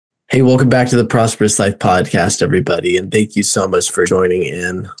Hey, welcome back to the Prosperous Life Podcast, everybody. And thank you so much for joining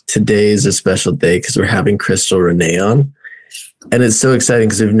in. Today is a special day because we're having Krystal Renee on. And it's so exciting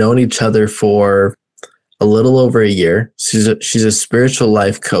because we've known each other for a little over a year. She's a spiritual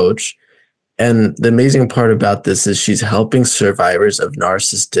life coach. And the amazing part about this is she's helping survivors of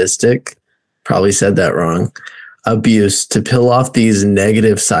narcissistic, probably said that wrong, abuse to peel off these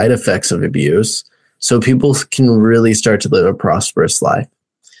negative side effects of abuse so people can really start to live a prosperous life.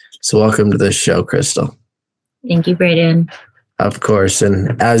 So welcome to the show, Krystal. Thank you, Braiden. Of course.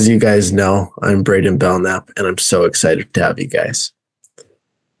 And as you guys know, I'm Braiden Belnap, and I'm so excited to have you guys.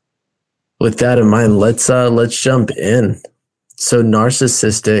 With that in mind, let's jump in. So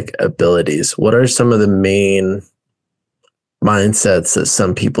narcissistic abilities, what are some of the main mindsets that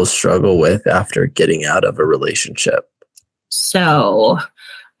some people struggle with after getting out of a relationship?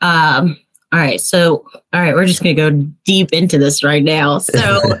 All right, we're just going to go deep into this right now.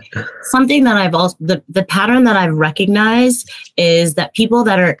 So something that I've also, the pattern that I've recognized is that people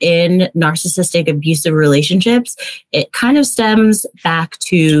that are in narcissistic abusive relationships, it kind of stems back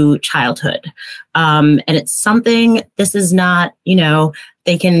to childhood. And it's something, this is not, I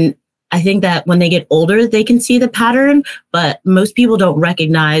think that when they get older, they can see the pattern, but most people don't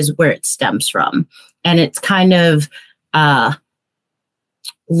recognize where it stems from. And it's kind of,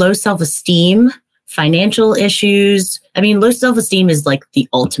 low self-esteem, financial issues. I mean, low self-esteem is like the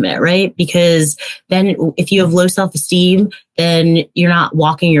ultimate, right? Because then if you have low self-esteem, then you're not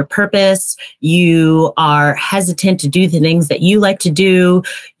walking your purpose. You are hesitant to do the things that you like to do.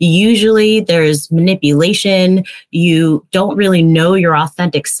 Usually there's manipulation. You don't really know your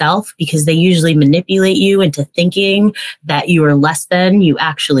authentic self because they usually manipulate you into thinking that you are less than you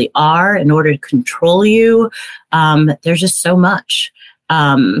actually are in order to control you. There's just so much.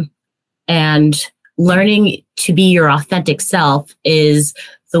 And learning to be your authentic self is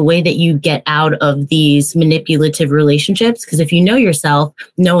the way that you get out of these manipulative relationships. Because if you know yourself,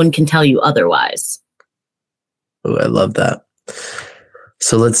 no one can tell you otherwise. Oh, I love that.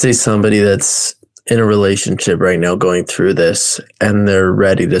 So let's say somebody that's in a relationship right now going through this and they're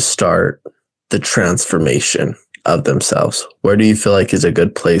ready to start the transformation of themselves. Where do you feel like is a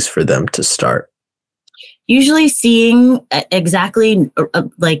good place for them to start? Usually seeing exactly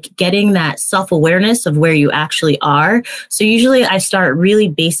like getting that self-awareness of where you actually are. So usually I start really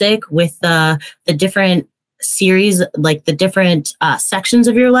basic with the different series, like the different sections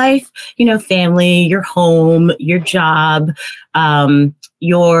of your life, family, your home, your job,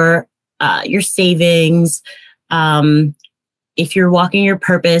 your savings, if you're walking your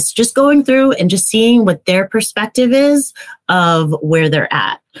purpose, just going through and just seeing what their perspective is of where they're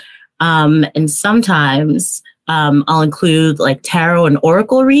at. And sometimes I'll include like tarot and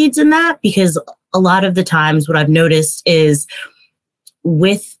oracle reads in that, because a lot of the times what I've noticed is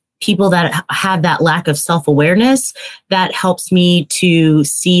with people that have that lack of self-awareness, that helps me to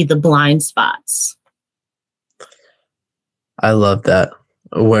see the blind spots. I love that.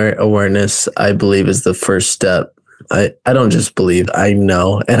 Awareness, I believe, is the first step. I don't just believe, I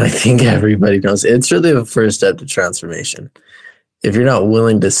know, and I think everybody knows. It's really the first step to transformation. If you're not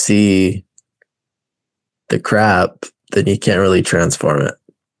willing to see the crap, then you can't really transform it.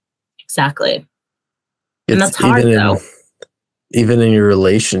 Exactly. And that's hard, even in your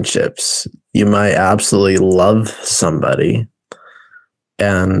relationships, you might absolutely love somebody.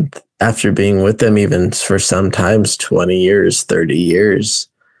 And after being with them, even for sometimes 20 years, 30 years,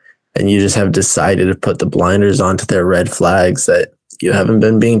 and you just have decided to put the blinders onto their red flags that you haven't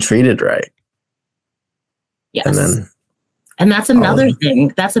been being treated right. Yes. And that's another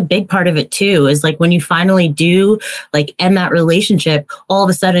thing. That's a big part of it too, is like when you finally do like end that relationship, all of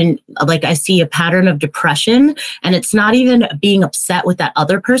a sudden, like I see a pattern of depression, and it's not even being upset with that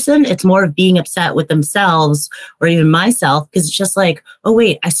other person. It's more of being upset with themselves or even myself, because it's just like, oh,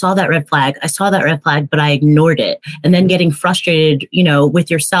 wait, I saw that red flag. But I ignored it. And then getting frustrated,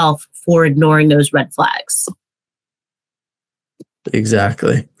 with yourself for ignoring those red flags.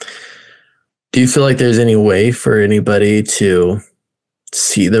 Exactly. Do you feel like there's any way for anybody to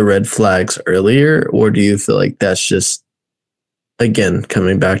see the red flags earlier? Or do you feel like that's just, again,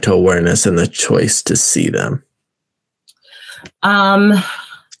 coming back to awareness and the choice to see them?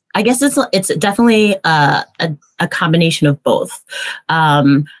 I guess it's definitely a combination of both.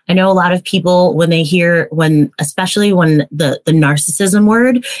 I know a lot of people especially when the narcissism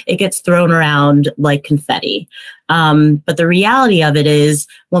word, it gets thrown around like confetti. But the reality of it is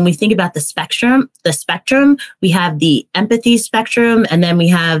when we think about the spectrum, we have the empathy spectrum, and then we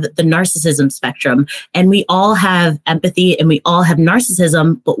have the narcissism spectrum, and we all have empathy and we all have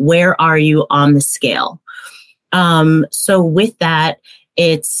narcissism, but where are you on the scale? So with that,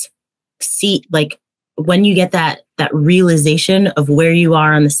 it's see, like when you get that realization of where you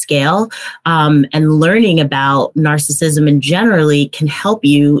are on the scale, and learning about narcissism and generally can help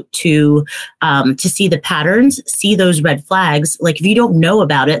you to see the patterns, see those red flags. Like if you don't know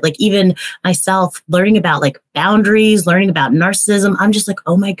about it, like even myself learning about like boundaries, learning about narcissism, I'm just like,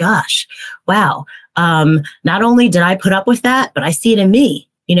 oh my gosh, wow. Not only did I put up with that, but I see it in me.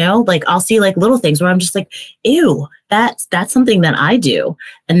 You know, like I'll see like little things where I'm just like, ew, that's something that I do.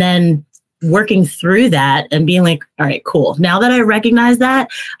 And then working through that and being like, all right, cool. Now that I recognize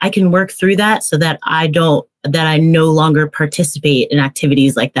that, I can work through that so that I no longer participate in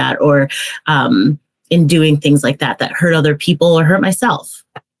activities like that, or in doing things like that hurt other people or hurt myself.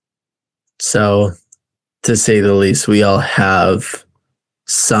 So to say the least, we all have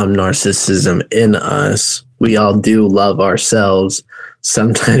some narcissism in us. We all do love ourselves,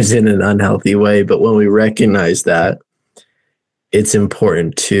 sometimes in an unhealthy way. But when we recognize that, it's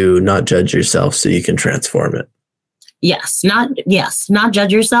important to not judge yourself so you can transform it. Yes, not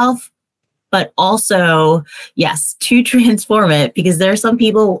judge yourself, but also, yes, to transform it, because there are some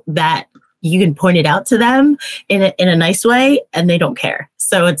people that you can point it out to them in a nice way and they don't care.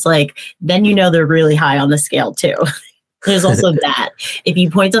 So it's like, then you know they're really high on the scale too. There's also that. If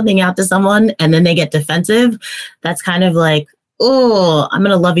you point something out to someone and then they get defensive, that's kind of like, oh, I'm going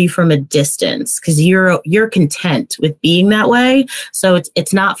to love you from a distance because you're content with being that way. So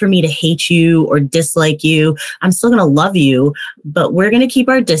it's not for me to hate you or dislike you. I'm still going to love you, but we're going to keep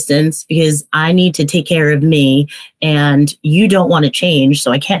our distance because I need to take care of me and you don't want to change.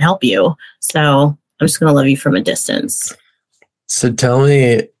 So I can't help you. So I'm just going to love you from a distance. So tell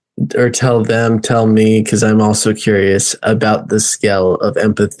me, or tell me, because I'm also curious about the scale of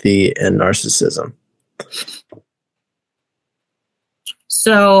empathy and narcissism.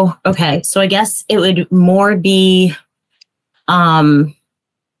 So, okay. So I guess it would more be, so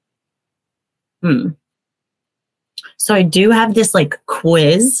I do have this like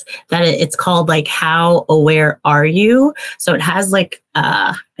quiz that it's called like, how aware are you? So it has like,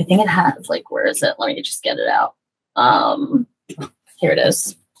 I think it has like, where is it? Let me just get it out. Here it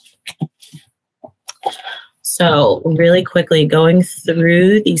is. So really quickly going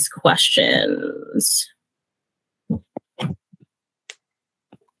through these questions.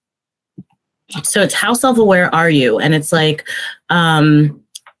 So it's how self-aware are you? And it's like,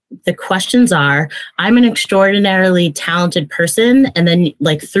 the questions are, I'm an extraordinarily talented person. And then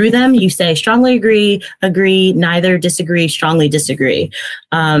like through them, you say strongly agree, neither, disagree, strongly disagree.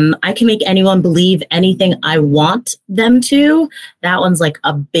 I can make anyone believe anything I want them to. That one's like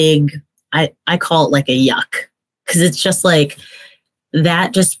a big, I call it like a yuck. Cause it's just like,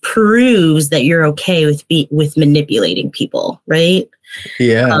 that just proves that you're okay with manipulating people. Right.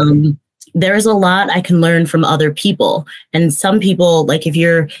 Yeah. There is a lot I can learn from other people. And some people, like if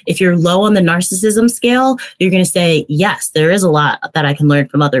you're low on the narcissism scale, you're going to say, yes, there is a lot that I can learn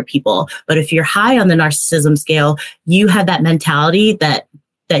from other people. But if you're high on the narcissism scale, you have that mentality that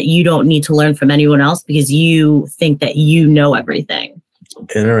you don't need to learn from anyone else because you think that you know everything.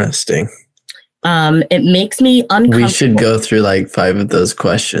 Interesting. It makes me uncomfortable. We should go through like 5 of those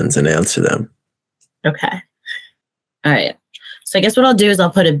questions and answer them. Okay. All right. So I guess what I'll do is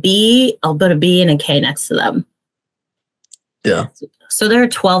I'll put a B and a K next to them. Yeah. So there are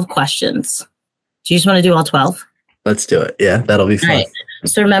 12 questions. Do you just want to do all 12? Let's do it. Yeah, that'll be fun. All right.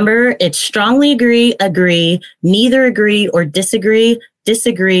 So remember, it's strongly agree, neither agree or disagree,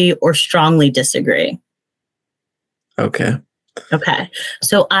 or strongly disagree. Okay. Okay.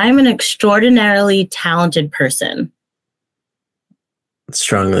 So I'm an extraordinarily talented person.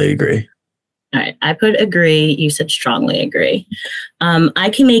 Strongly agree. All right. I put agree. You said strongly agree. I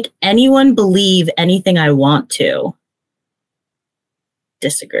can make anyone believe anything I want to.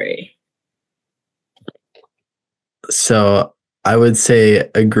 Disagree. So I would say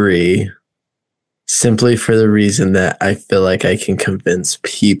agree, simply for the reason that I feel like I can convince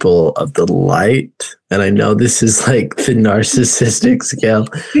people of the light. And I know this is like the narcissistic scale,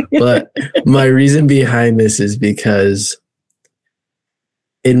 but my reason behind this is because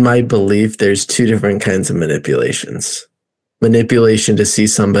in my belief, there's 2 different kinds of manipulations. Manipulation to see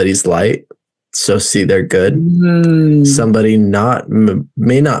somebody's light, so see they're good. Somebody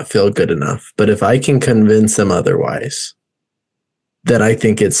may not feel good enough, but if I can convince them otherwise, then I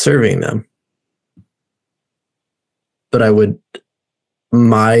think it's serving them. But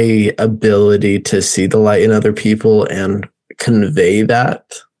my ability to see the light in other people and convey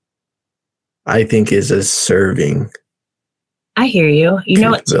that, I think is a serving. I hear you. You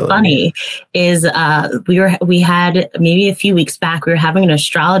know what's funny is we had maybe a few weeks back, we were having an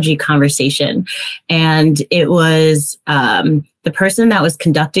astrology conversation, and it was the person that was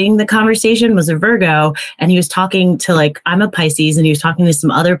conducting the conversation was a Virgo, and he was talking to like, I'm a Pisces, and he was talking to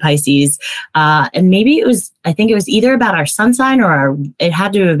some other Pisces. And maybe I think it was either about our sun sign it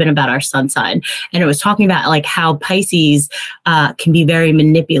had to have been about our sun sign. And it was talking about like how Pisces can be very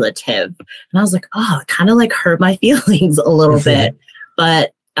manipulative. And I was like, oh, it kind of like hurt my feelings a little bit.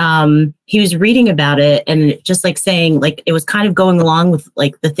 But he was reading about it and just like saying, like, it was kind of going along with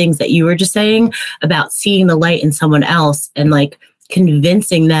like the things that you were just saying about seeing the light in someone else and like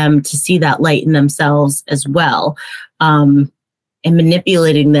convincing them to see that light in themselves as well, and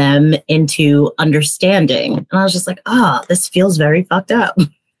manipulating them into understanding. And I was just like, this feels very fucked up.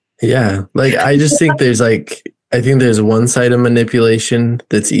 Yeah. Like, I just think there's one side of manipulation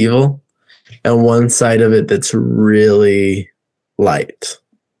that's evil and one side of it that's really light,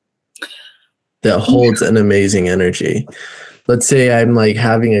 that holds an amazing energy. Let's say I'm like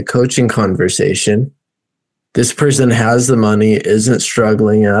having a coaching conversation. This person has the money, isn't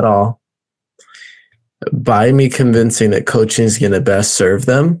struggling at all. By me convincing that coaching is going to best serve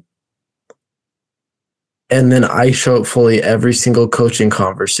them, and then I show up fully every single coaching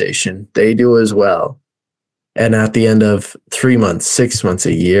conversation, they do as well. And at the end of 3 months, 6 months,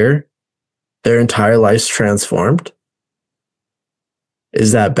 a year, their entire life's transformed.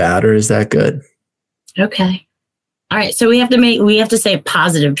 Is that bad or is that good? Okay. All right. So we have to say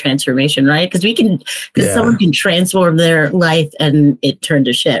positive transformation, right? Because someone can transform their life and it turned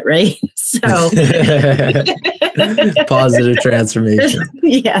to shit, right? So positive transformation.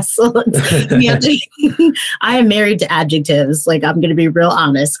 Yes. Yeah, so I am married to adjectives. Like, I'm going to be real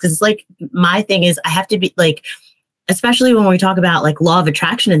honest, because like my thing is I have to be like, especially when we talk about like law of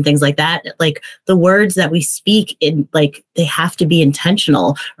attraction and things like that, like the words that we speak in, like, they have to be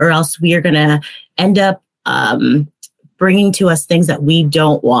intentional, or else we are going to end up bringing to us things that we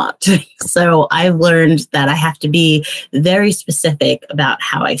don't want. So I've learned that I have to be very specific about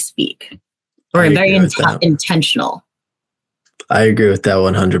how I speak, or very intentional. I agree with that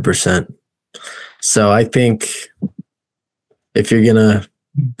 100%. So I think if you're going to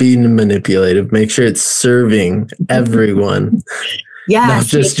be manipulative, make sure it's serving everyone. Yeah, not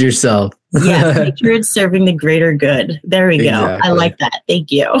just yourself. Yeah, make sure it's serving the greater good. There we go. I like that.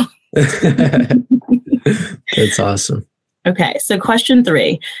 Thank you. That's awesome. Okay, so question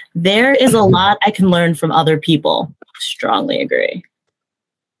 3. There is a lot I can learn from other people. Strongly agree.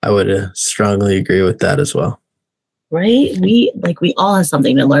 I would strongly agree with that as well. Right? We all have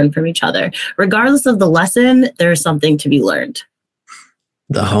something to learn from each other. Regardless of the lesson, there's something to be learned.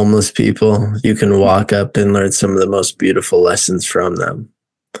 The homeless people, you can walk up and learn some of the most beautiful lessons from them.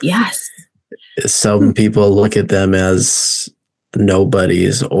 Yes. Some people look at them as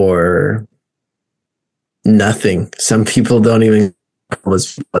nobodies or nothing. Some people don't even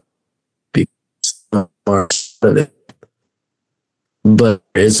but there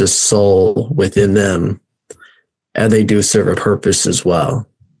is a soul within them, and they do serve a purpose as well.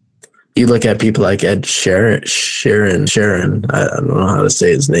 You look at people like Ed Sheeran, I don't know how to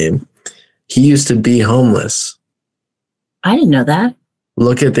say his name. He used to be homeless. I didn't know that.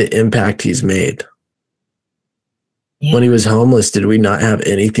 Look at the impact he's made. Yeah. When he was homeless, did we not have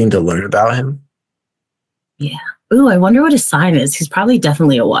anything to learn about him? Yeah. Ooh, I wonder what his sign is. He's probably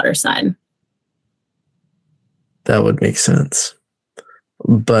definitely a water sign. That would make sense.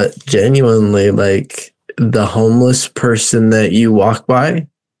 But genuinely, like, the homeless person that you walk by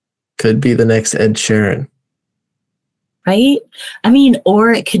could be the next Ed Sheeran. Right? I mean,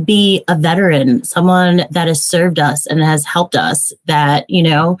 or it could be a veteran, someone that has served us and has helped us, that, you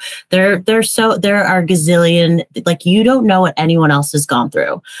know, there are gazillion, like, you don't know what anyone else has gone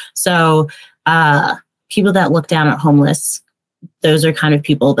through. So people that look down at homeless, those are kind of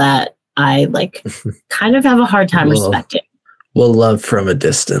people that I like kind of have a hard time respecting. We'll love from a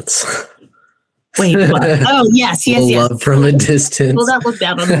distance. Wait, what? Oh, yes. Love from a distance. People that look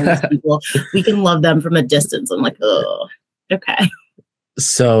down on homeless people, we can love them from a distance. I'm like, oh, okay.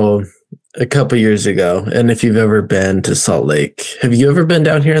 So a couple years ago, and if you've ever been to Salt Lake, have you ever been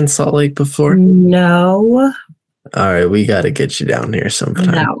down here in Salt Lake before? No. All right, we got to get you down here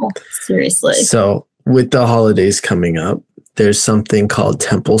sometime. No, seriously. So with the holidays coming up, there's something called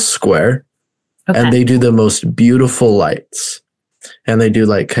Temple Square. Okay. And they do the most beautiful lights. And they do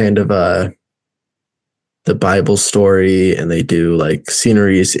like kind of the Bible story, and they do like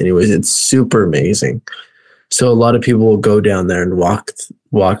sceneries. Anyways, it's super amazing. So a lot of people will go down there and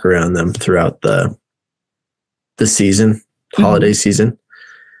walk around them throughout the season, holiday season.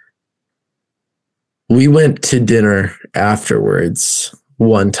 We went to dinner afterwards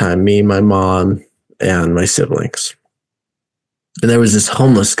one time, me, my mom, and my siblings. And there was this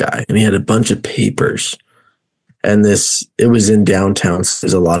homeless guy, and he had a bunch of papers. And it was in downtown, so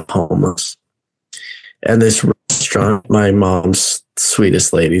there's a lot of homeless. And this restaurant, my mom's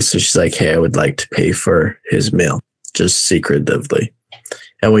sweetest lady, so she's like, hey, I would like to pay for his meal, just secretively.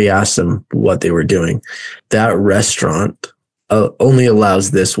 And we asked them what they were doing. That restaurant only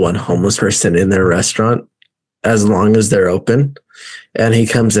allows this one homeless person in their restaurant as long as they're open. And he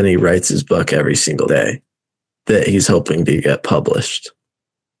comes and he writes his book every single day that he's hoping to get published.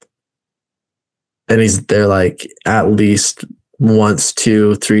 And they're like, at least once,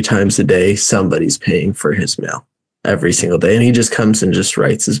 2, 3 times a day, somebody's paying for his meal every single day. And he just comes and just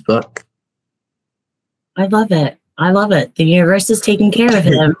writes his book. I love it. I love it. The universe is taking care of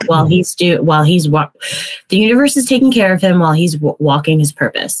him the universe is taking care of him while he's walking his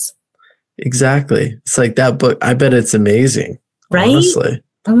purpose. Exactly. It's like that book. I bet it's amazing. Right? Honestly.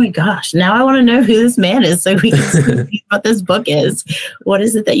 Oh my gosh. Now I want to know who this man is so we can see what this book is. What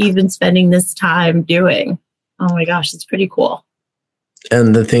is it that you've been spending this time doing? Oh my gosh. It's pretty cool.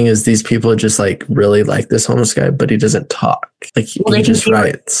 And the thing is, these people just like really like this homeless guy, but he doesn't talk. Like he just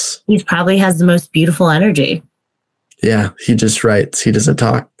writes. He probably has the most beautiful energy. Yeah, he just writes. He doesn't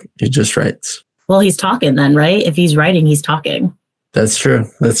talk. He just writes. Well, he's talking then, right? If he's writing, he's talking. That's true.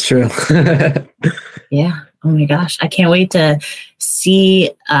 That's true. Yeah. Oh my gosh. I can't wait to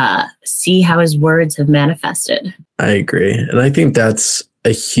see how his words have manifested. I agree. And I think that's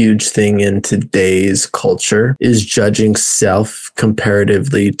a huge thing in today's culture is judging self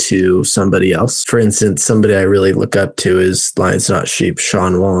comparatively to somebody else. For instance, somebody I really look up to is Lions Not Sheep,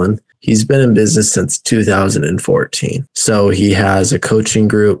 Sean Wallen. He's been in business since 2014. So he has a coaching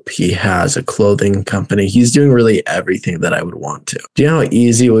group. He has a clothing company. He's doing really everything that I would want to. Do you know how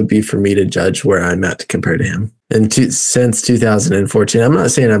easy it would be for me to judge where I'm at compared to him? And since 2014, I'm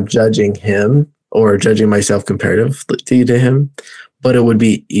not saying I'm judging him or judging myself comparatively to him, but it would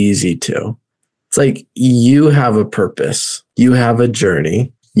be easy to. It's like you have a purpose. You have a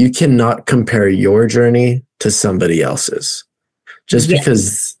journey. You cannot compare your journey to somebody else's. Just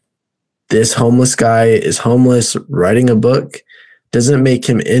because this homeless guy is homeless, writing a book, doesn't make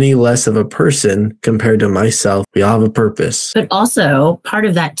him any less of a person compared to myself. We all have a purpose. But also part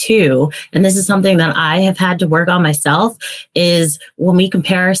of that too, and this is something that I have had to work on myself, is when we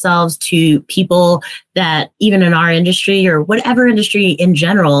compare ourselves to people that even in our industry or whatever industry in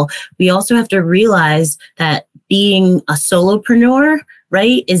general, we also have to realize that being a solopreneur,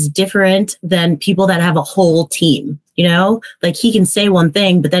 right, is different than people that have a whole team. You know, like he can say one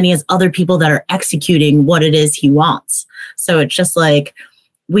thing, but then he has other people that are executing what it is he wants. So it's just like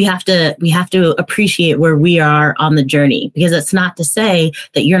we have to appreciate where we are on the journey, because it's not to say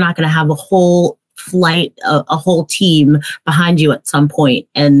that you're not going to have a whole flight, a whole team behind you at some point,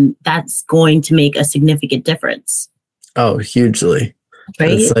 and that's going to make a significant difference. Oh, hugely.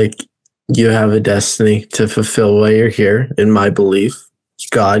 Right? It's like you have a destiny to fulfill while you're here, in my belief.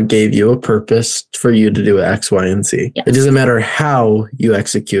 God gave you a purpose for you to do X, Y, and Z. Yes. It doesn't matter how you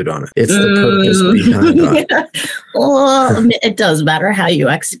execute on it. It's the purpose behind it. Yeah. Well, it does matter how you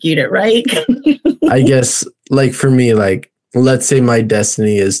execute it, right? I guess, like for me, like let's say my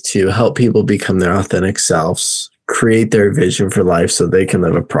destiny is to help people become their authentic selves, create their vision for life so they can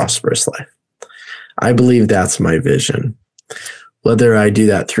live a prosperous life. I believe that's my vision. Whether I do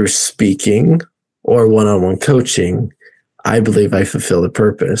that through speaking or one-on-one coaching, I believe I fulfill the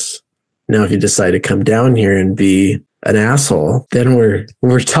purpose. Now, if you decide to come down here and be an asshole, then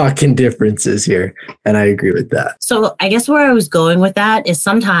we're talking differences here. And I agree with that. So I guess where I was going with that is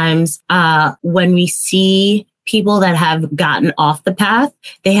sometimes when we see people that have gotten off the path,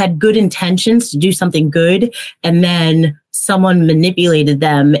 they had good intentions to do something good, and then someone manipulated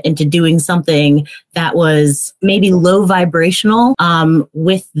them into doing something that was maybe low vibrational,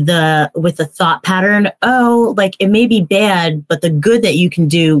 with the thought pattern, oh, like it may be bad, but the good that you can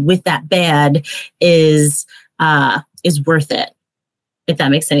do with that bad is worth it. If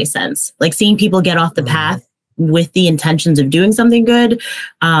that makes any sense. Like seeing people get off the path with the intentions of doing something good,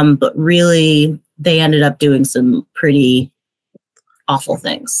 but really they ended up doing some pretty awful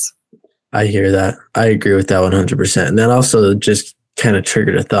things. I hear that. I agree with that 100%. And that also just kind of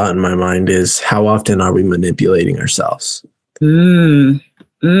triggered a thought in my mind is how often are we manipulating ourselves? Because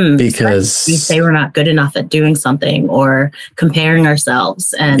we say we're not good enough at doing something or comparing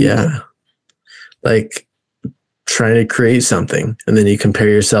ourselves. And like trying to create something and then you compare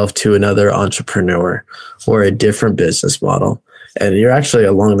yourself to another entrepreneur or a different business model. And you're actually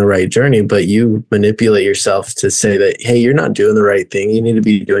along the right journey, but you manipulate yourself to say that, hey, you're not doing the right thing. You need to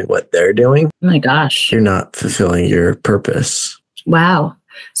be doing what they're doing. Oh my gosh. You're not fulfilling your purpose. Wow.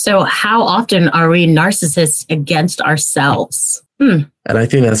 So how often are we narcissists against ourselves? And I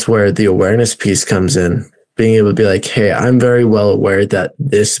think that's where the awareness piece comes in, being able to be like, hey, I'm very well aware that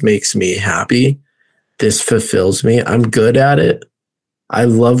this makes me happy. This fulfills me. I'm good at it. I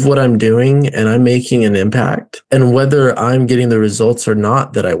love what I'm doing and I'm making an impact. And whether I'm getting the results or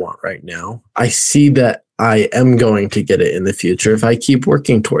not that I want right now, I see that I am going to get it in the future if I keep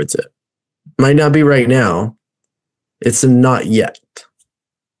working towards it. Might not be right now. It's a not yet.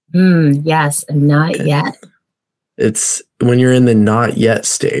 Yes, not yet. It's when you're in the not yet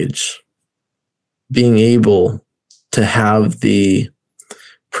stage, being able to have the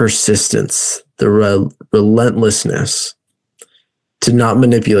persistence, the relentlessness to not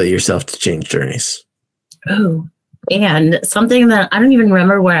manipulate yourself to change journeys. Oh, and something that I don't even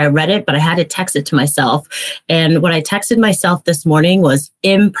remember where I read it, but I had to text it to myself. And what I texted myself this morning was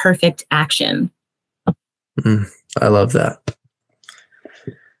imperfect action. I love that.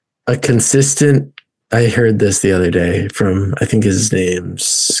 A consistent, I heard this the other day from, I think his name's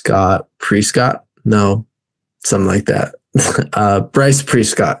Scott Prescott. No, something like that. Bryce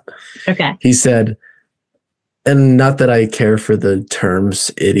Prescott. Okay. He said, and not that I care for the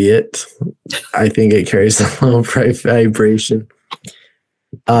terms idiot. I think it carries a low vibration.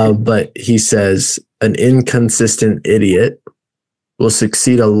 But he says, an inconsistent idiot will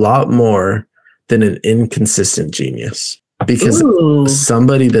succeed a lot more than an inconsistent genius. Because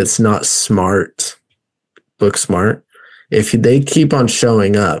somebody that's not smart, book smart, if they keep on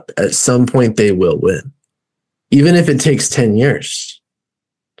showing up, at some point they will win. Even if it takes 10 years.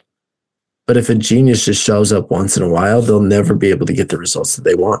 But if a genius just shows up once in a while, they'll never be able to get the results that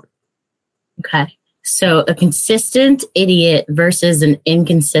they want. Okay. So a consistent idiot versus an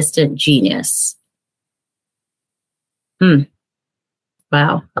inconsistent genius.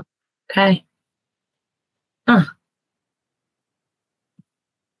 Wow. Okay. Huh.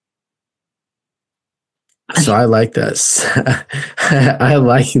 So I like that. I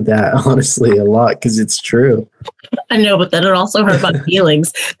like that honestly a lot because it's true. I know, but then it also hurt my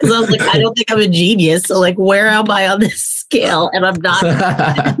feelings because I was like, I don't think I'm a genius. So like, where am I on this scale? And I'm not,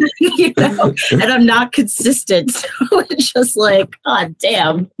 and I'm not consistent. So it's just like, God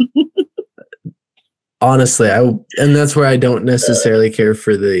damn. Honestly, and that's where I don't necessarily care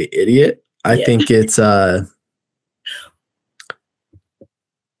for the idiot. I think it's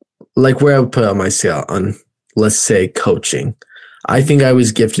like where I would put on my scale on, let's say, coaching. I think I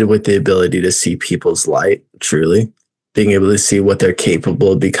was gifted with the ability to see people's light, truly, being able to see what they're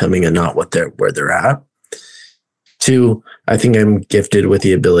capable of becoming and not where they're at. 2, I think I'm gifted with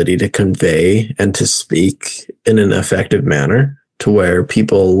the ability to convey and to speak in an effective manner to where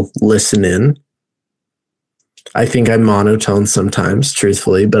people listen in. I think I'm monotone sometimes,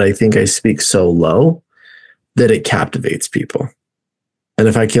 truthfully, but I think I speak so low that it captivates people. And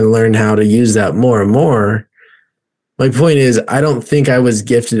if I can learn how to use that more and more, my point is, I don't think I was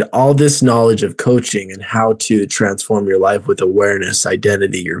gifted all this knowledge of coaching and how to transform your life with awareness,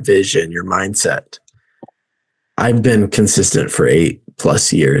 identity, your vision, your mindset. I've been consistent for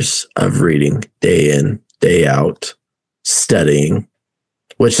 8+ years of reading day in, day out, studying,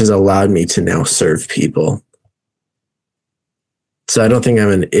 which has allowed me to now serve people. So I don't think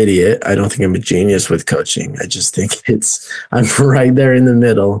I'm an idiot. I don't think I'm a genius with coaching. I just think I'm right there in the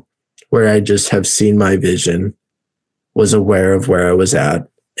middle where I just have seen my vision, was aware of where I was at,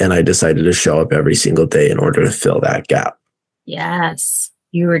 and I decided to show up every single day in order to fill that gap. Yes.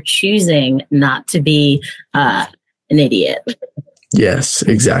 You were choosing not to be an idiot. Yes,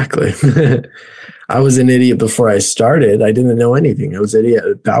 exactly. I was an idiot before I started. I didn't know anything. I was an idiot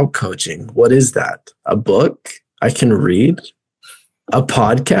about coaching. What is that? A book I can read? A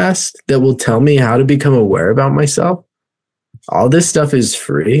podcast that will tell me how to become aware about myself? All this stuff is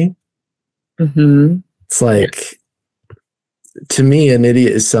free. It's like, to me, an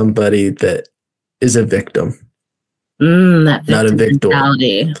idiot is somebody that is a victim. That not a victim.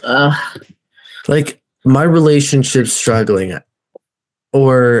 Like, my relationship's struggling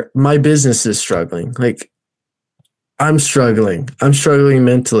or my business is struggling. Like, I'm struggling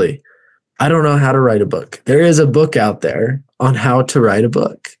mentally. I don't know how to write a book. There is a book out there on how to write a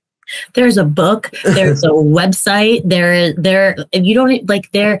book. There's a book. There's a website. You don't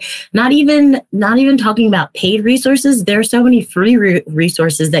like. They're not even talking about paid resources. There are so many free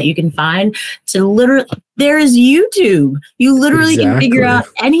resources that you can find to literally. There is YouTube. You literally can figure out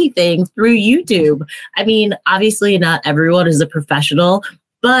anything through YouTube. I mean, obviously, not everyone is a professional,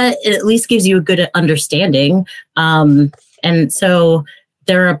 but it at least gives you a good understanding. And so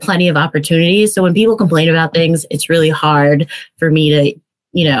there are plenty of opportunities. So when people complain about things, it's really hard for me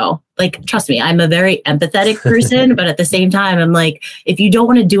to, like, trust me, I'm a very empathetic person, but at the same time, I'm like, if you don't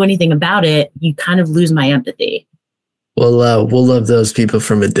want to do anything about it, you kind of lose my empathy. We'll love those people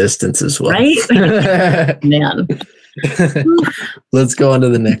from a distance as well. Right? Man. Let's go on to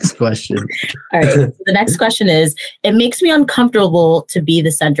the next question. All right. So the next question is, it makes me uncomfortable to be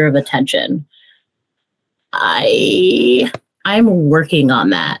the center of attention. I'm working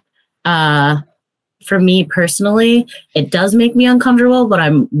on that. For me personally, it does make me uncomfortable, but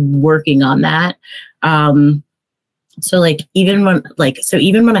I'm working on that. So like even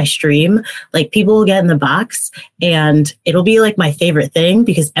when I stream, like people will get in the box and it'll be like my favorite thing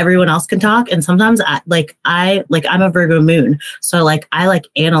because everyone else can talk. And sometimes I'm a Virgo moon. So like I like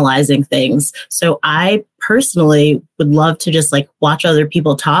analyzing things. So I personally would love to just like watch other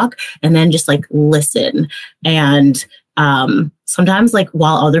people talk and then just like listen. And sometimes like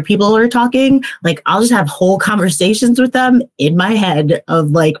while other people are talking, like I'll just have whole conversations with them in my head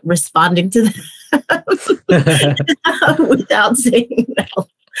of like responding to them without saying no.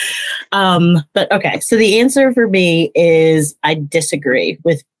 But okay. So the answer for me is I disagree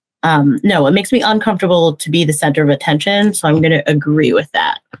with, no, it makes me uncomfortable to be the center of attention. So I'm going to agree with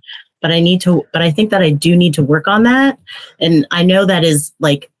that. But I think that I do need to work on that. And I know that is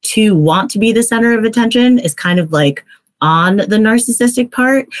like to want to be the center of attention is kind of like on the narcissistic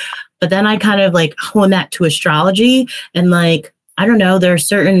part, but then I kind of like hone that to astrology and like, I don't know, there are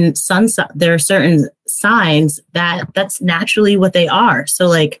certain signs that that's naturally what they are. So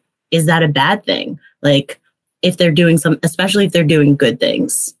like, is that a bad thing? Like if they're doing especially if they're doing good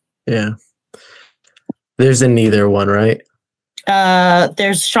things. Yeah. There's a neither one, right?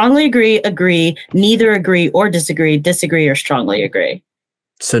 There's strongly agree, neither agree or disagree or strongly agree.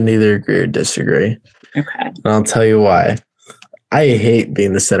 So neither agree or disagree. Okay. And I'll tell you why. I hate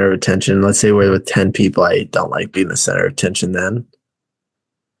being the center of attention. Let's say we're with 10 people. I don't like being the center of attention then.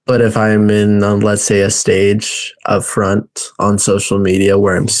 But if I'm in, let's say, a stage up front on social media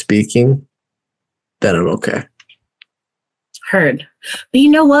where I'm speaking, then I'm okay. Heard. But you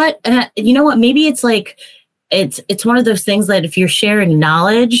know what? Maybe it's like, it's one of those things that if you're sharing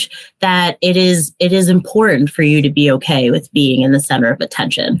knowledge, that it is important for you to be okay with being in the center of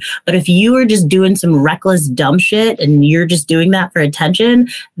attention. But if you are just doing some reckless dumb shit and you're just doing that for attention,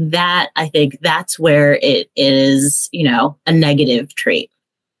 that I think that's where it is, a negative trait.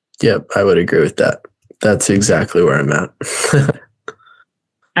 Yep, I would agree with that. That's exactly where I'm at.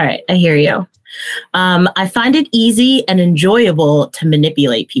 All right, I hear you. I find it easy and enjoyable to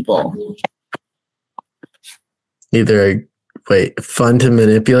manipulate people. Fun to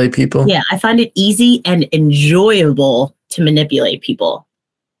manipulate people? Yeah, I find it easy and enjoyable to manipulate people.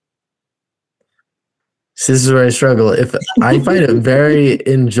 So this is where I struggle. If I find it very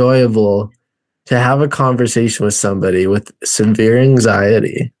enjoyable to have a conversation with somebody with severe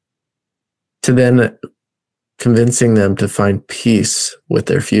anxiety, to then convincing them to find peace with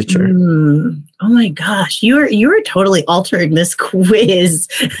their future. Oh my gosh, you were totally altering this quiz.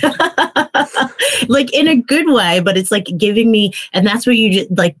 Like in a good way, but it's like giving me, and that's what you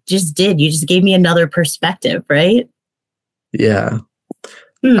just did. You just gave me another perspective, right? Yeah.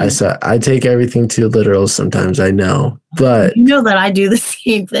 I take everything too literal sometimes, I know, but you know that I do the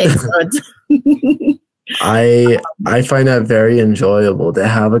same thing. So I find that very enjoyable to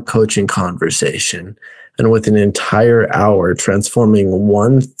have a coaching conversation and with an entire hour transforming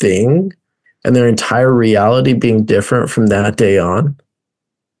one thing and their entire reality being different from that day on.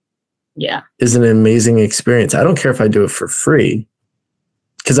 Yeah. Is an amazing experience. I don't care if I do it for free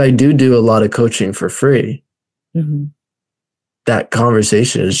because I do a lot of coaching for free. Mm-hmm. That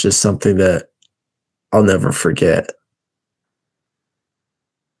conversation is just something that I'll never forget.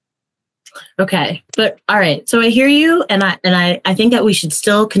 Okay. But all right. So I hear you. And I think that we should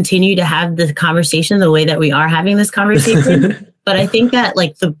still continue to have the conversation the way that we are having this conversation. But I think that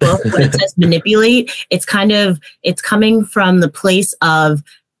like the book, when it says manipulate, it's coming from the place of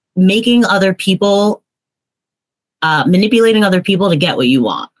making other people, manipulating other people to get what you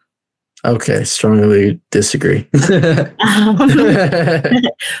want. Okay, strongly disagree. But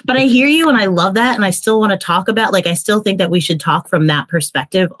I hear you and I love that. And I still want to talk about, I still think that we should talk from that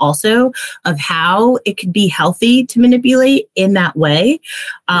perspective also of how it could be healthy to manipulate in that way.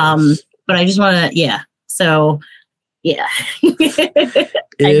 Yes. But I just want to, So, yeah.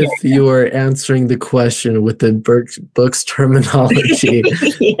 If you are answering the question with the book's terminology,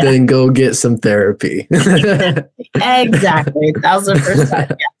 then go get some therapy. Exactly.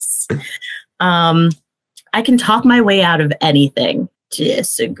 1,000%. Yes. I can talk my way out of anything.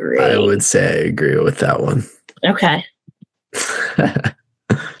 Disagree. I would say I agree with that one. Okay.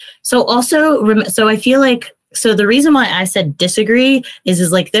 So I feel like, so the reason why I said disagree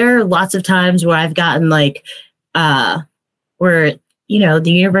is like there are lots of times where I've gotten where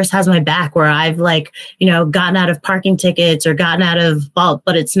the universe has my back where I've like, gotten out of parking tickets or gotten out of, well,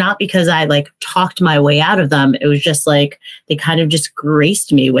 but it's not because I like talked my way out of them. It was just like, they kind of just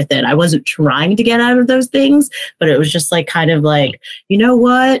graced me with it. I wasn't trying to get out of those things, but it was just like, kind of like, you know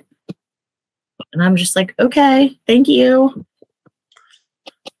what? And I'm just like, okay, thank you.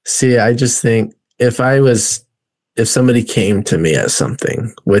 See, I just think if somebody came to me at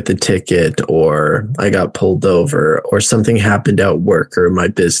something with a ticket, or I got pulled over, or something happened at work or my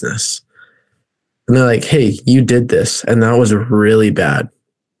business, and they're like, hey, you did this, and that was really bad.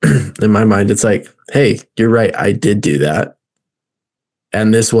 In my mind, it's like, hey, you're right, I did do that.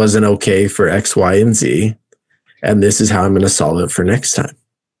 And this wasn't okay for X, Y, and Z. And this is how I'm going to solve it for next time.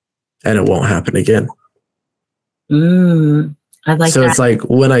 And it won't happen again. I like so that. It's like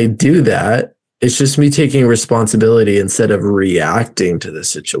when I do that, it's just me taking responsibility instead of reacting to the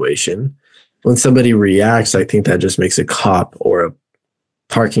situation. When somebody reacts, I think that just makes a cop or a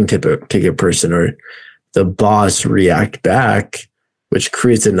parking ticket person or the boss react back, which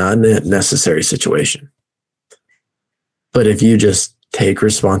creates an unnecessary situation. But if you just take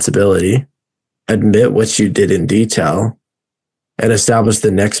responsibility, admit what you did in detail, and establish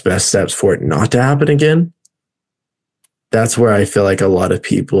the next best steps for it not to happen again, that's where I feel like a lot of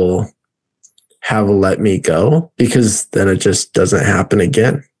people have let me go, because then it just doesn't happen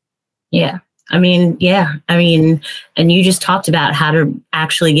again. Yeah. And you just talked about how to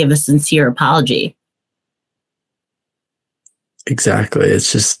actually give a sincere apology. Exactly.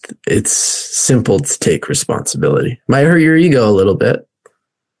 It's simple to take responsibility. Might hurt your ego a little bit,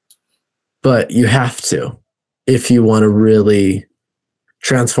 but you have to, if you want to really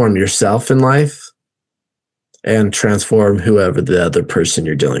transform yourself in life and transform whoever the other person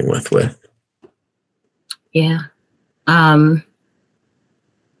you're dealing with. Yeah.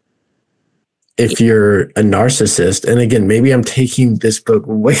 If you're a narcissist, and again, maybe I'm taking this book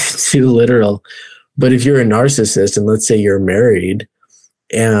way too literal, but if you're a narcissist and let's say you're married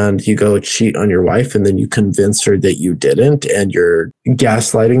and you go cheat on your wife and then you convince her that you didn't and you're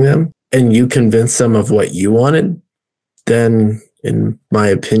gaslighting them and you convince them of what you wanted, then in my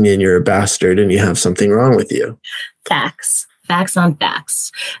opinion, you're a bastard and you have something wrong with you. Facts on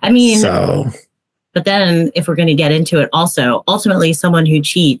facts. But then if we're going to get into it also, ultimately someone who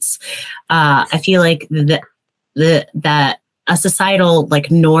cheats, I feel like that a societal like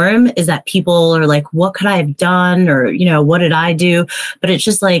norm is that people are like, what could I have done? Or, what did I do? But it's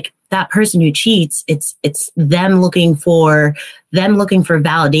just like that person who cheats, it's them looking for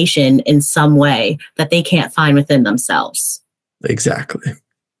validation in some way that they can't find within themselves. Exactly.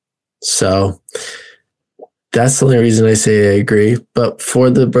 So that's the only reason I say I agree. But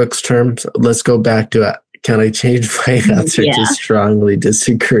for the Brooks terms, let's go back to can I change my answer to strongly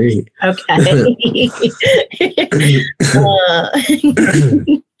disagree? Okay.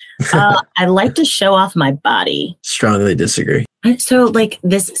 I like to show off my body. Strongly disagree. Okay. So like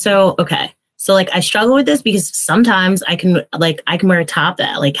I struggle with this because sometimes I can wear a top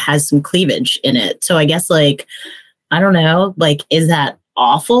that like has some cleavage in it. So I guess like, I don't know, like, is that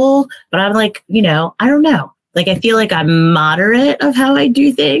awful? But I'm like, I don't know. Like, I feel like I'm moderate of how I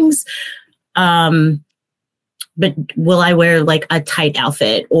do things. But will I wear like a tight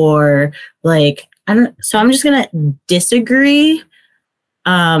outfit or like, I don't, so I'm just going to disagree.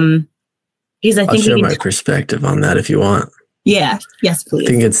 Because I think I'll share my perspective on that if you want. Yeah. Yes, please.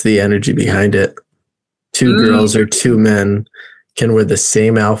 I think it's the energy behind it. Two girls or two men can wear the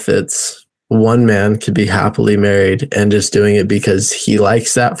same outfits. One man could be happily married and just doing it because he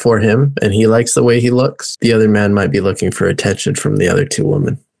likes that for him and he likes the way he looks. The other man might be looking for attention from the other two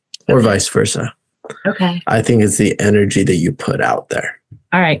women, or vice versa. Okay. I think it's the energy that you put out there.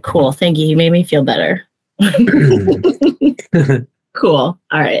 All right, cool. Thank you. You made me feel better. Cool.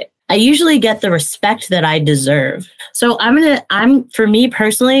 All right. I usually get the respect that I deserve. So for me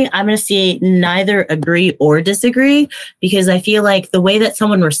personally, I'm going to say neither agree or disagree, because I feel like the way that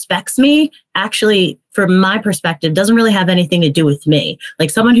someone respects me actually, from my perspective, doesn't really have anything to do with me. Like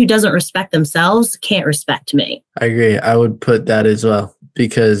someone who doesn't respect themselves can't respect me. I agree. I would put that as well,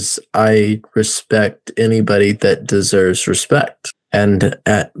 because I respect anybody that deserves respect. And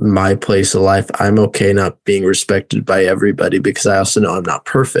at my place of life, I'm okay not being respected by everybody because I also know I'm not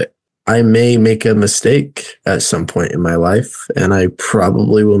perfect. I may make a mistake at some point in my life, and I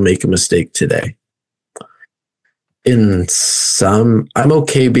probably will make a mistake today. I'm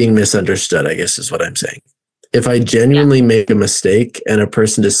okay being misunderstood, I guess is what I'm saying. If I genuinely make a mistake and a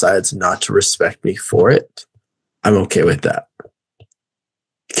person decides not to respect me for it, I'm okay with that.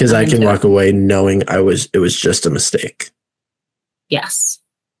 Because I can walk away knowing it was just a mistake. Yes.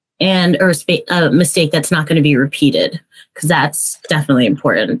 and or a mistake that's not going to be repeated, because that's definitely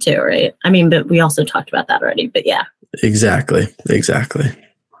important too, right? I mean, but we also talked about that already, but yeah. Exactly.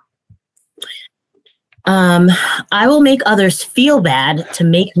 I will make others feel bad to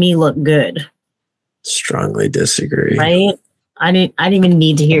make me look good. Strongly disagree. Right? I didn't even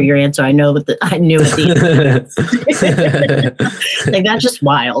need to hear your answer. I knew what the answer. Like, that's just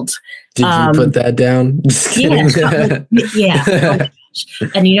wild. Did you put that down? Just kidding. Yeah. Oh,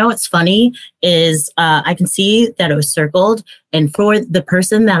 and you know what's funny is I can see that it was circled, and for the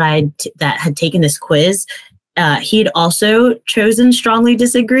person that that had taken this quiz, he'd also chosen strongly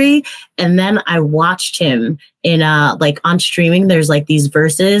disagree. And then I watched him in like on streaming. There's like these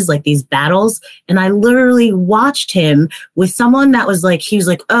verses, like these battles. And I literally watched him with someone that was like, he was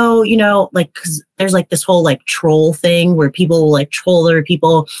like, oh, you know, like, cause there's like this whole like troll thing where people will like troll other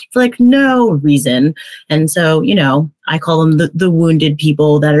people for like no reason. And so, you know, I call them the wounded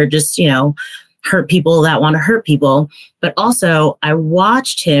people that are just, you know, hurt people that want to hurt people. But also I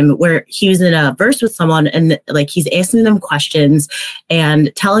watched him where he was in a verse with someone, and like he's asking them questions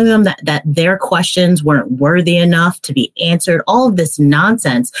and telling them that their questions weren't worthy enough to be answered, all of this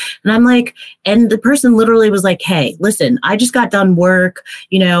nonsense. And I'm like, and the person literally was like, hey, listen, I just got done work.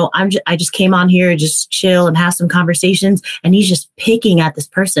 You know, I just came on here to just chill and have some conversations. And he's just picking at this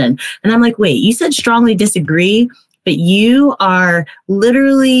person. And I'm like, wait, you said strongly disagree, but you are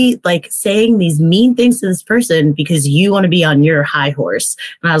literally like saying these mean things to this person because you want to be on your high horse.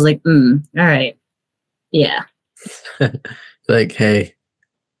 And I was like, all right. Yeah. Like, hey,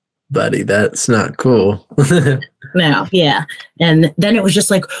 buddy, that's not cool. No. Yeah. And then it was just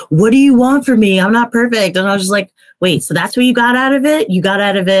like, what do you want from me? I'm not perfect. And I was just like, wait, so that's what you got out of it? You got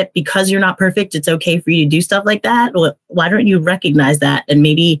out of it because you're not perfect. It's okay for you to do stuff like that. Well, why don't you recognize that and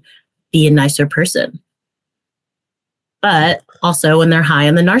maybe be a nicer person? But also when they're high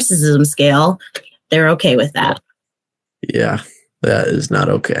on the narcissism scale, they're okay with that. Yeah, that is not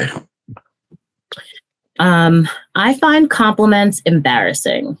okay. I find compliments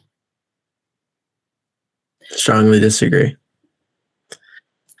embarrassing. Strongly disagree.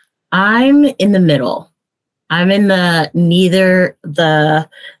 I'm in the middle. I'm in the neither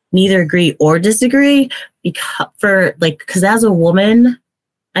agree or disagree, because as a woman,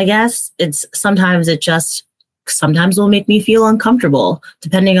 I guess sometimes will make me feel uncomfortable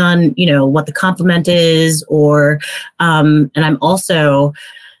depending on, you know, what the compliment is, or, and I'm also,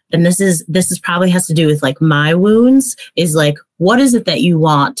 and this is probably has to do with like my wounds, is like, what is it that you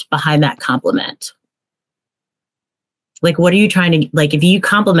want behind that compliment? Like, what are you trying to, like, if you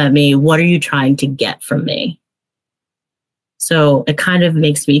compliment me, what are you trying to get from me? So it kind of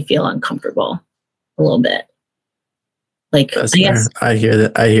makes me feel uncomfortable a little bit. Like, I guess I hear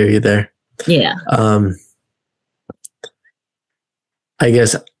that. I hear you there. Yeah. I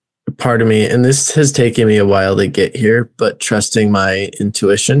guess part of me, and this has taken me a while to get here, but trusting my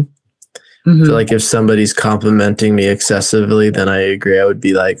intuition. Mm-hmm. So like if somebody's complimenting me excessively, then I agree. I would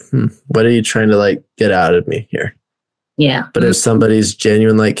be like, what are you trying to like get out of me here? Yeah. But if somebody's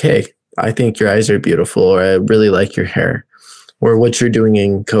genuine, like, hey, I think your eyes are beautiful, or I really like your hair, or what you're doing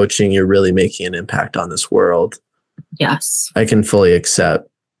in coaching, you're really making an impact on this world. Yes. I can fully accept.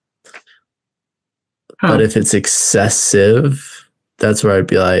 But if it's excessive, that's where I'd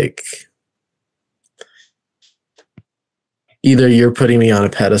be like, either you're putting me on a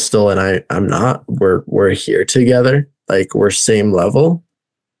pedestal and I'm not, we're here together, like we're same level,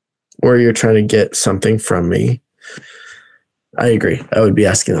 or you're trying to get something from me. I agree. I would be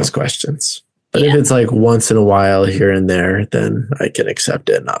asking those questions. But if it's like once in a while here and there, then I can accept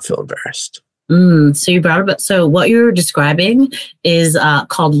it and not feel embarrassed. So you brought up, so what you're describing is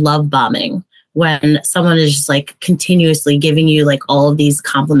called love bombing. When someone is just like continuously giving you like all of these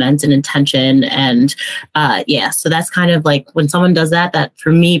compliments and attention. And so that's kind of like when someone does that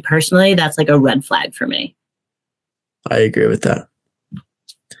for me personally, that's like a red flag for me. I agree with that.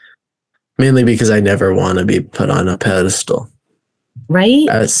 Mainly because I never want to be put on a pedestal. Right?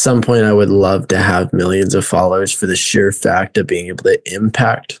 At some point, I would love to have millions of followers for the sheer fact of being able to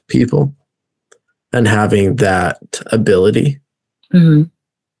impact people and having that ability. Mm-hmm.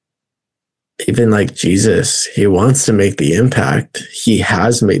 Even like Jesus, he wants to make the impact. He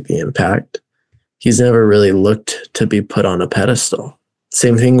has made the impact. He's never really looked to be put on a pedestal.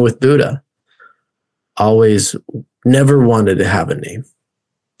 Same thing with Buddha. Always never wanted to have a name.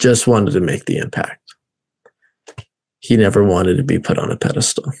 Just wanted to make the impact. He never wanted to be put on a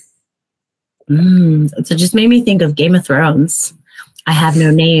pedestal. So it just made me think of Game of Thrones. I have no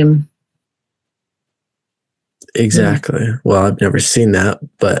name. Exactly. Well, I've never seen that,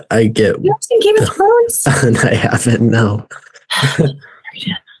 but I get. You haven't seen Game of Thrones? And I haven't, no.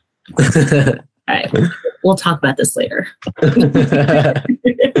 All right. We'll talk about this later.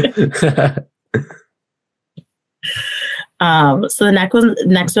 So the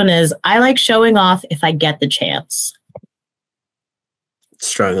next one is, I like showing off if I get the chance.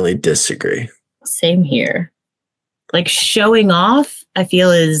 Strongly disagree. Same here. Like showing off, I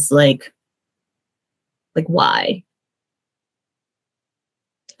feel is like why?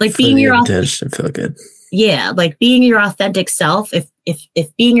 Like being your intention to feel good. Yeah, like being your authentic self. If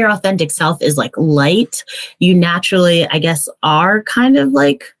being your authentic self is like light, you naturally, I guess, are kind of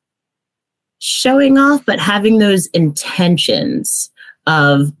like showing off, but having those intentions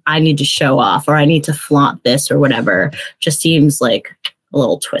of I need to show off or I need to flaunt this or whatever just seems like a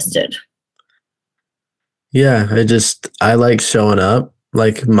little twisted. Yeah, I like showing up.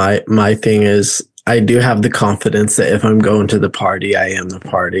 Like my thing is I do have the confidence that if I'm going to the party, I am the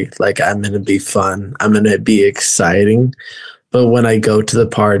party. Like I'm going to be fun. I'm going to be exciting. But when I go to the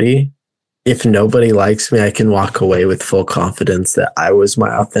party, if nobody likes me, I can walk away with full confidence that I was my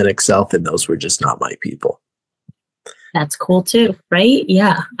authentic self and those were just not my people. That's cool too, right?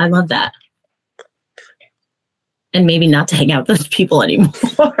 Yeah, I love that. And maybe not to hang out with those people anymore.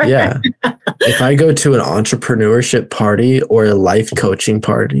 Yeah. If I go to an entrepreneurship party or a life coaching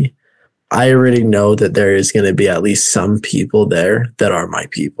party, I already know that there is going to be at least some people there that are my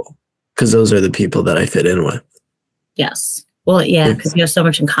people because those are the people that I fit in with. Yes. Well, yeah, because you have so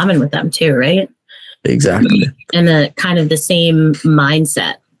much in common with them too, right? Exactly. And the kind of the same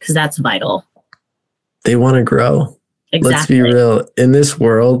mindset, because that's vital. They want to grow. Exactly. Let's be real. In this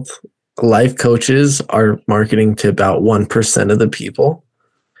world, life coaches are marketing to about 1% of the people,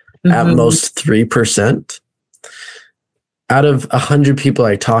 at most 3%. Out of 100 people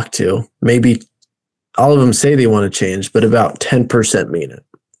I talk to, maybe all of them say they want to change, but about 10% mean it.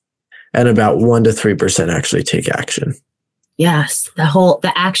 And about 1 to 3% actually take action. Yes,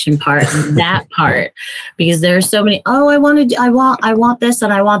 the action part, that part, because there's so many, I want this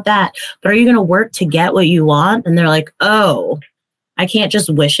and I want that. But are you going to work to get what you want? And they're like, I can't just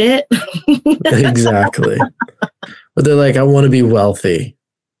wish it. Exactly. But they're like, I want to be wealthy.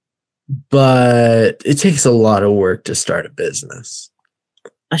 But it takes a lot of work to start a business.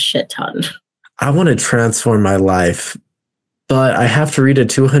 A shit ton. I want to transform my life, but I have to read a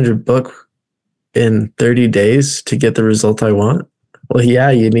 200 book in 30 days to get the result I want. Well, yeah,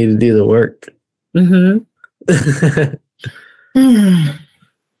 you need to do the work.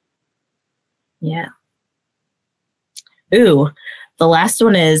 Yeah. Ooh, the last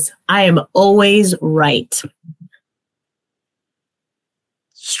one is, I am always right.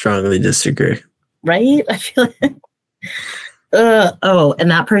 Strongly disagree. Right? I feel like, and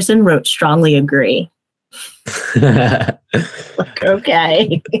that person wrote strongly agree. Like,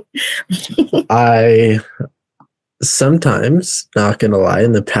 okay. I sometimes, not gonna lie,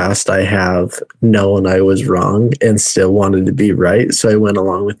 in the past I have known I was wrong and still wanted to be right, so I went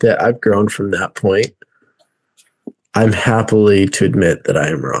along with it. I've grown from that point. I'm happily to admit that I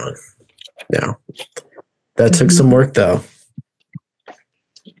am wrong now. That took some work though.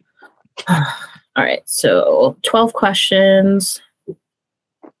 All right, so 12 questions.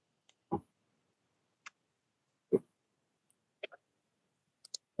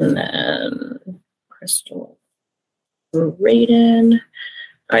 And then Krystal, Braiden.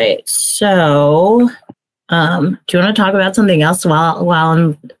 All right, so do you want to talk about something else while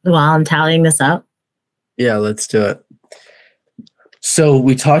I'm tallying this up? Yeah, let's do it. So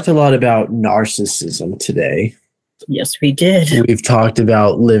we talked a lot about narcissism today. Yes, we did. We've talked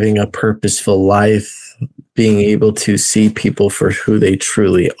about living a purposeful life, being able to see people for who they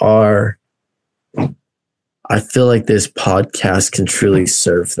truly are. I feel like this podcast can truly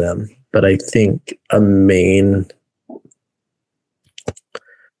serve them, but I think a main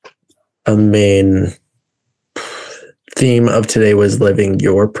theme of today was living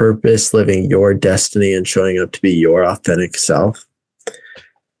your purpose, living your destiny, and showing up to be your authentic self.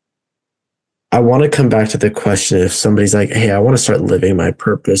 I want to come back to the question if somebody's like, hey, I want to start living my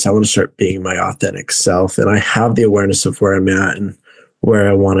purpose. I want to start being my authentic self. And I have the awareness of where I'm at and where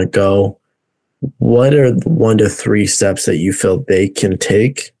I want to go. What are the 1 to 3 steps that you feel they can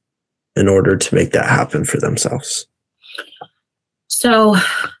take in order to make that happen for themselves? So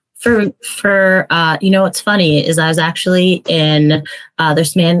for what's funny is I was actually in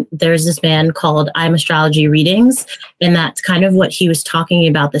there's this man called I'm Astrology Readings, and that's kind of what he was talking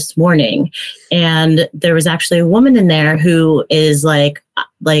about this morning. And there was actually a woman in there who is like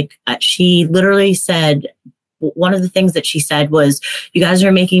she literally said, one of the things that she said was, you guys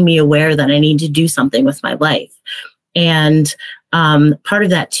are making me aware that I need to do something with my life. And part of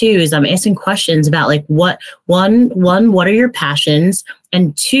that too is I'm asking questions about like what are your passions,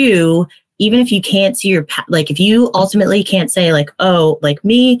 and two, even if you can't see like if you ultimately can't say like, oh, like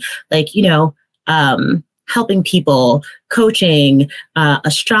me, like, you know, helping people, coaching,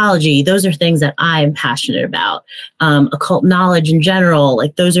 astrology, those are things that I'm passionate about. Occult knowledge in general,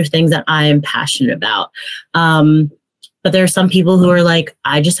 like those are things that I am passionate about. But there are some people who are like,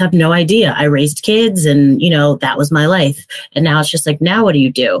 I just have no idea. I raised kids and, you know, that was my life. And now it's just like, now what do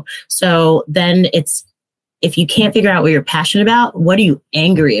you do? So then it's, if you can't figure out what you're passionate about, what are you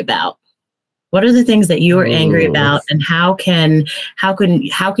angry about? What are the things that you are angry about, and how can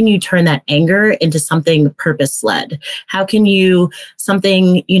you turn that anger into something purpose-led? How can you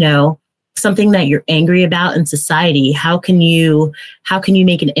something that you're angry about in society? How can you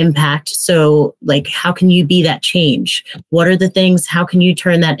make an impact? So like, how can you be that change? What are the things? How can you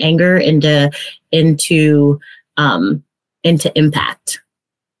turn that anger into impact?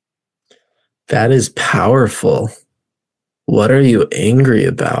 That is powerful. What are you angry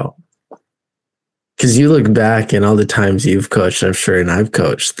about? Because you look back and all the times you've coached, I'm sure, and I've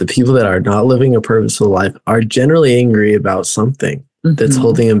coached, the people that are not living a purposeful life are generally angry about something that's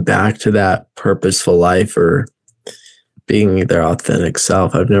holding them back to that purposeful life or being their authentic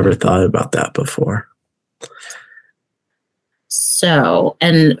self. I've never thought about that before. So,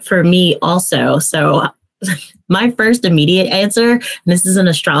 and for me also, so my first immediate answer, and this is an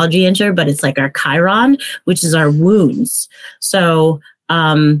astrology answer, but it's like our Chiron, which is our wounds. So,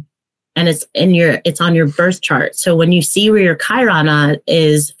 and it's on your birth chart. So when you see where your Chiron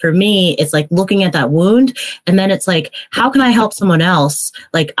is, for me, it's like looking at that wound. And then it's like, how can I help someone else?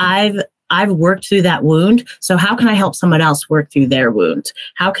 Like I've worked through that wound. So how can I help someone else work through their wound?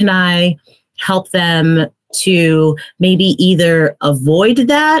 How can I help them to maybe either avoid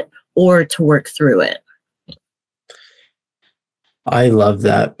that or to work through it? I love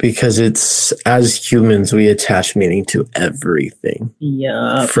that, because it's, as humans, we attach meaning to everything.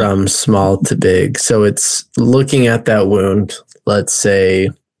 Yeah. From small to big. So it's looking at that wound. Let's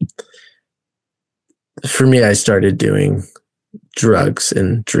say, for me, I started doing drugs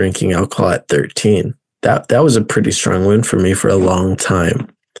and drinking alcohol at 13. That was a pretty strong wound for me for a long time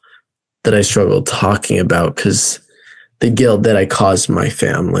that I struggled talking about, because the guilt that I caused my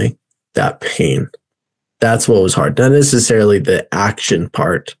family, that pain. That's what was hard. Not necessarily the action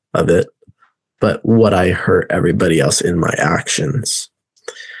part of it, but what I hurt everybody else in my actions.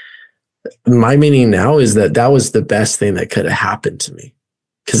 My meaning now is that was the best thing that could have happened to me,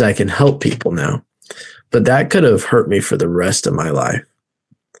 because I can help people now. But that could have hurt me for the rest of my life.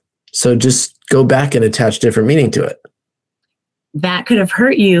 So just go back and attach different meaning to it. That could have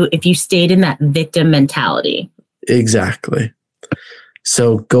hurt you if you stayed in that victim mentality. Exactly.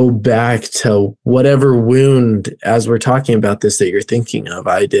 So go back to whatever wound, as we're talking about this, that you're thinking of.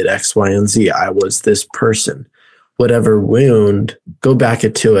 I did X, Y, and Z. I was this person. Whatever wound, go back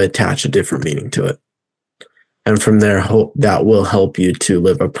to attach a different meaning to it. And from there, that will help you to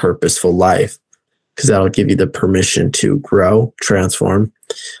live a purposeful life, because that'll give you the permission to grow, transform.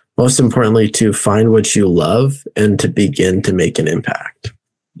 Most importantly, to find what you love and to begin to make an impact.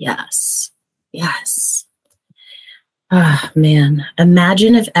 Yes. Yes. Ah, man,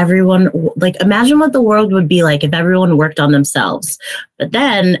 imagine what the world would be like if everyone worked on themselves. But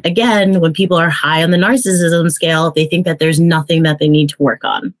then again, when people are high on the narcissism scale, they think that there's nothing that they need to work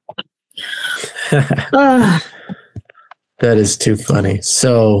on. That is too funny.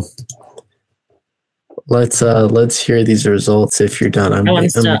 So let's hear these results. If you're done, I'm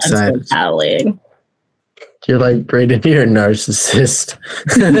excited. I'm still battling. You're like, Braiden, you're a narcissist.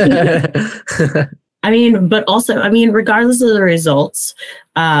 Regardless of the results,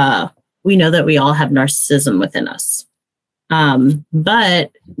 we know that we all have narcissism within us.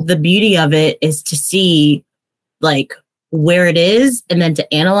 But the beauty of it is to see like where it is, and then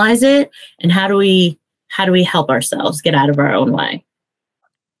to analyze it, and how do we help ourselves get out of our own way?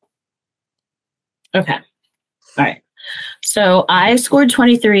 Okay. All right. So I scored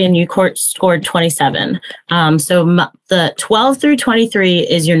 23 and you scored 27. The 12 through 23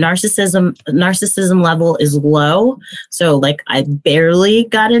 is your narcissism level is low. So like I barely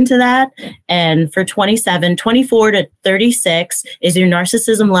got into that. And for 24 to 36 is your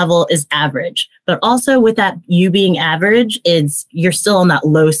narcissism level is average. But also with that, you being average, you're still on that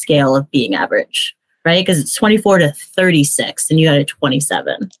low scale of being average, right? Because it's 24 to 36 and you got a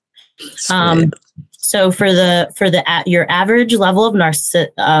 27. So for your average level of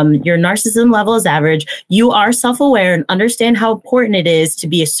your narcissism level is average. You are self-aware and understand how important it is to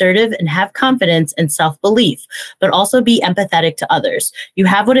be assertive and have confidence and self-belief, but also be empathetic to others. You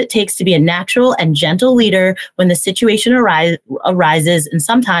have what it takes to be a natural and gentle leader when the situation arises, and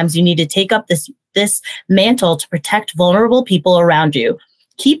sometimes you need to take up this mantle to protect vulnerable people around you.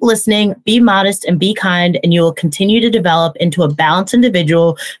 Keep listening, be modest, and be kind, and you will continue to develop into a balanced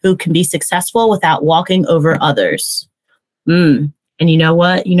individual who can be successful without walking over others. And you know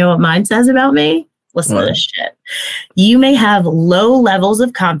what? You know what mine says about me? Listen to this shit. You may have low levels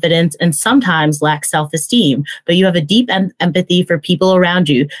of confidence and sometimes lack self-esteem, but you have a deep empathy for people around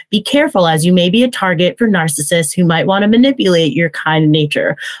you. Be careful, as you may be a target for narcissists who might want to manipulate your kind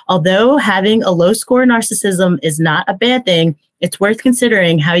nature. Although having a low score narcissism is not a bad thing, it's worth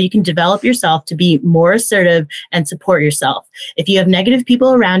considering how you can develop yourself to be more assertive and support yourself. If you have negative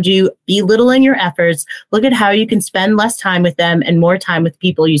people around you belittling your efforts, look at how you can spend less time with them and more time with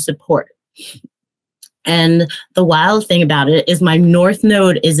people you support. And the wild thing about it is my North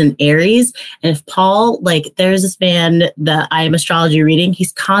Node is in Aries. And if Paul, there's this man that I am astrology reading,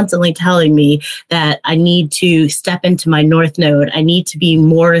 he's constantly telling me that I need to step into my North Node. I need to be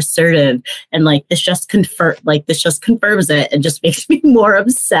more assertive. And this just confirms it and just makes me more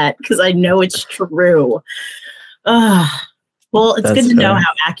upset because I know it's true. Well, it's good to know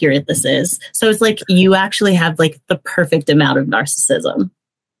how accurate this is. So it's you actually have the perfect amount of narcissism.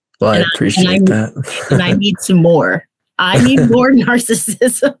 Well, I appreciate that. And I need some more. I need more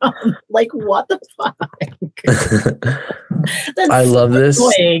narcissism. What the fuck? I love this.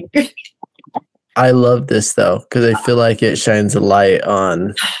 I love this, though, because I feel like it shines a light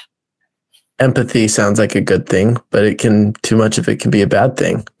on empathy. Sounds like a good thing, but too much of it can be a bad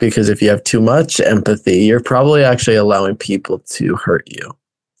thing. Because if you have too much empathy, you're probably actually allowing people to hurt you.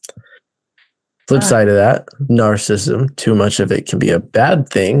 Flip side of that, narcissism, too much of it can be a bad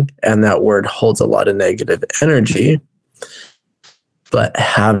thing, and that word holds a lot of negative energy. But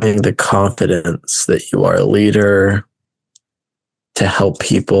having the confidence that you are a leader to help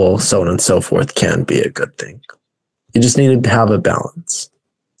people, so on and so forth, can be a good thing. You just need to have a balance.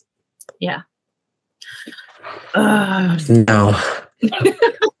 Yeah. Now,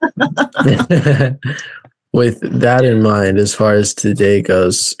 with that in mind, as far as today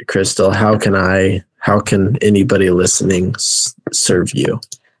goes, Krystal, how can anybody listening serve you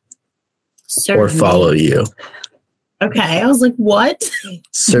or follow you? Okay, I was like, what?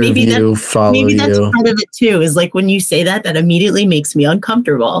 Follow you. Maybe that's part of it too, is when you say that immediately makes me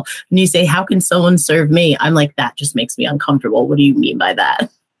uncomfortable. When you say, how can someone serve me? I'm like, that just makes me uncomfortable. What do you mean by that?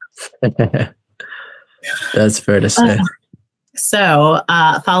 That's fair to say. So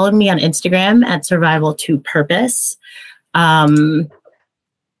follow me on Instagram at Survival to Purpose. That's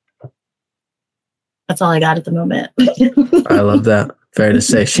all I got at the moment. I love that. Fair to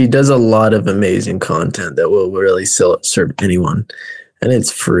say. She does a lot of amazing content that will really serve anyone. And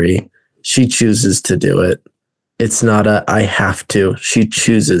it's free. She chooses to do it. It's not I have to. She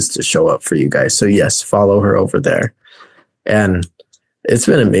chooses to show up for you guys. So yes, follow her over there. And it's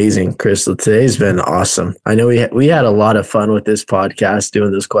been amazing, Krystal. Today's been awesome. I know we had a lot of fun with this podcast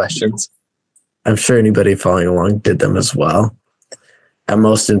doing those questions. I'm sure anybody following along did them as well. And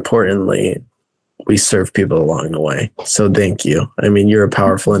most importantly, we serve people along the way. So thank you. I mean, you're a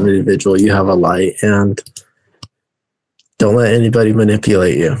powerful individual. You have a light, and don't let anybody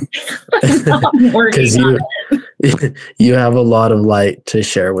manipulate you. Because you have a lot of light to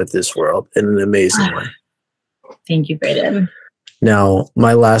share with this world in an amazing way. Thank you, Braiden. Now,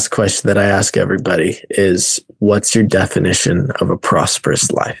 my last question that I ask everybody is, what's your definition of a prosperous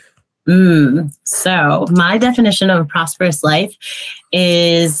life? So my definition of a prosperous life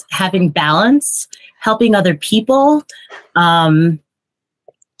is having balance, helping other people, being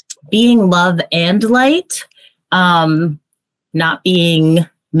love and light, not being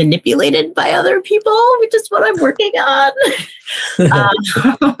manipulated by other people, which is what I'm working on.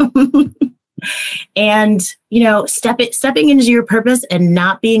 And, stepping into your purpose and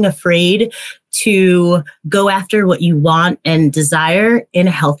not being afraid to go after what you want and desire in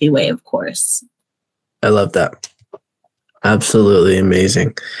a healthy way, of course. I love that. Absolutely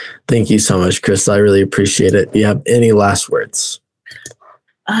amazing. Thank you so much, Krystal. I really appreciate it. Do you have any last words?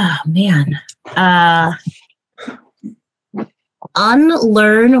 Oh, man.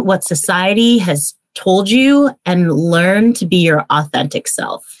 Unlearn what society has told you and learn to be your authentic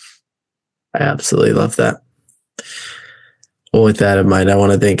self. I absolutely love that. Well, with that in mind, I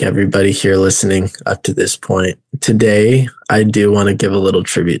want to thank everybody here listening up to this point. Today, I do want to give a little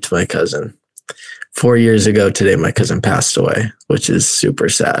tribute to my cousin. 4 years ago today, my cousin passed away, which is super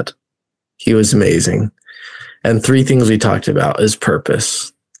sad. He was amazing. And 3 things we talked about is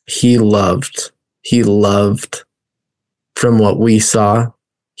purpose. He loved from what we saw.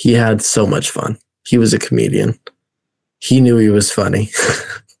 He had so much fun. He was a comedian. He knew he was funny.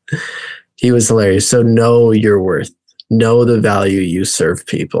 He was hilarious. So know your worth. Know the value you serve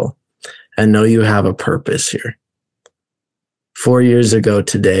people. And know you have a purpose here. 4 years ago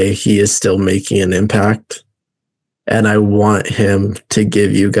today, he is still making an impact. And I want him to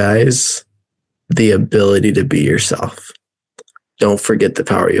give you guys the ability to be yourself. Don't forget the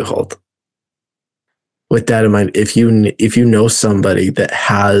power you hold. With that in mind, if you know somebody that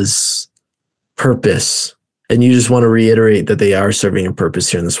has purpose and you just want to reiterate that they are serving a purpose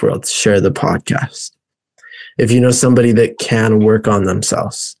here in this world, share the podcast. If you know somebody that can work on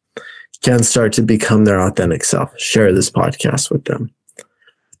themselves, can start to become their authentic self, share this podcast with them.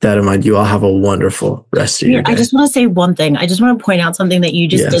 With that in mind, you all have a wonderful rest of your day. I just want to say one thing. I just want to point out something that you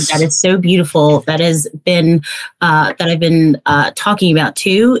just did that is so beautiful. That has been that I've been talking about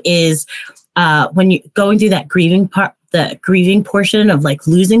too. Is when you going through that grieving part, the grieving portion of like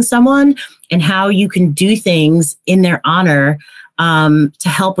losing someone, and how you can do things in their honor to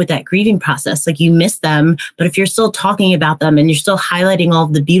help with that grieving process. Like you miss them, but if you're still talking about them and you're still highlighting all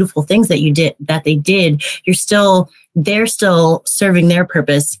of the beautiful things that they did, they're still serving their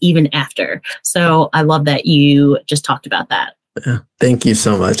purpose even after. So I love that you just talked about that. Yeah, thank you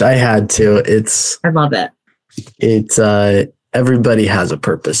so much. I had to. I love it. It's everybody has a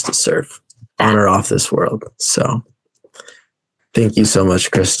purpose to serve on or off this world. So thank you so much,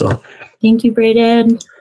 Krystal. Thank you, Braiden.